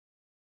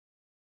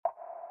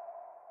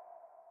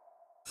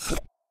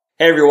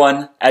Hey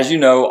everyone, as you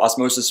know,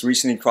 Osmosis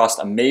recently crossed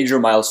a major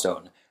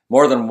milestone,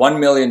 more than 1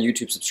 million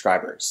YouTube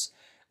subscribers.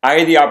 I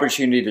had the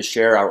opportunity to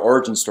share our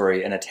origin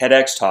story in a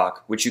TEDx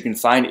talk, which you can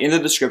find in the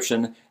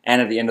description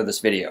and at the end of this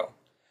video.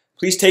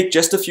 Please take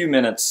just a few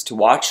minutes to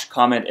watch,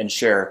 comment, and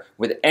share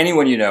with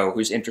anyone you know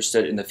who's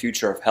interested in the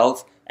future of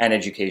health and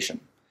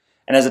education.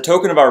 And as a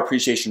token of our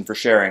appreciation for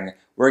sharing,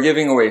 we're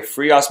giving away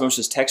free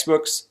Osmosis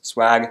textbooks,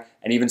 swag,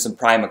 and even some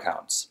Prime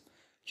accounts.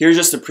 Here's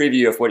just a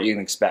preview of what you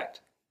can expect.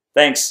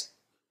 Thanks!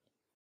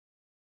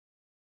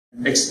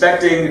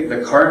 Expecting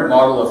the current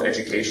model of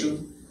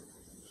education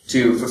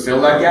to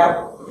fulfill that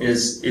gap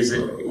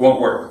it won't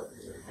work.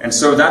 And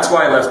so that's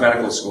why I left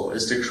medical school,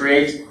 is to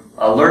create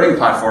a learning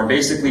platform,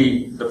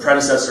 basically the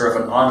predecessor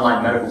of an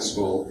online medical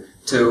school,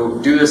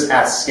 to do this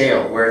at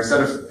scale, where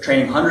instead of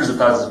training hundreds of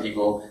thousands of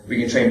people,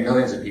 we can train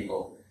millions of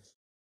people.